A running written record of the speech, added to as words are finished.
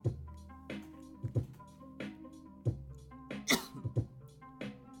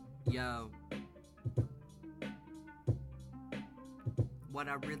Yo, what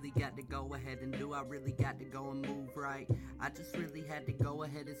I really got to go ahead and do, I really got to go and move right. I just really had to go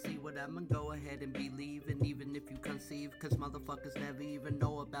ahead and see what I'ma go ahead and believe in, even if you conceive, cause motherfuckers never even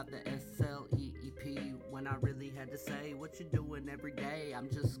know about the SLEEP. When I really had to say what you doing every day, I'm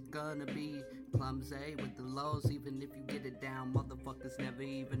just gonna be clumsy with the lows, even if you get it down. Motherfuckers never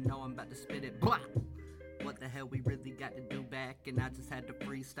even know I'm about to spit it. Blah! What the hell we really got to do back, and I just had to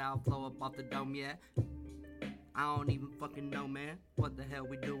freestyle, flow up off the dome, yeah. I don't even fucking know, man. What the hell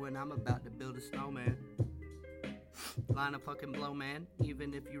we doing? I'm about to build a snowman. Line of fucking blow, man.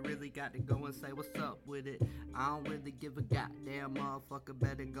 Even if you really got to go and say what's up with it, I don't really give a goddamn. Motherfucker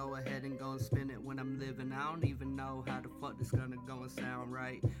better go ahead and go and spin it when I'm living. I don't even know how the fuck this gonna go and sound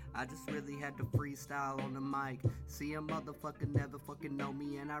right. I just really had to freestyle on the mic. See, a motherfucker never fucking know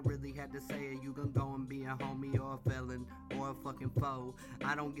me, and I really had to say it. You gon' go and be a homie or a felon or a fucking foe.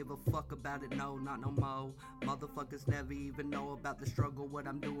 I don't give a fuck about it, no, not no more. Motherfuckers never even know about the struggle, what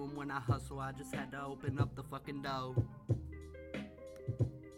I'm doing when I hustle. I just had to open up the fucking door.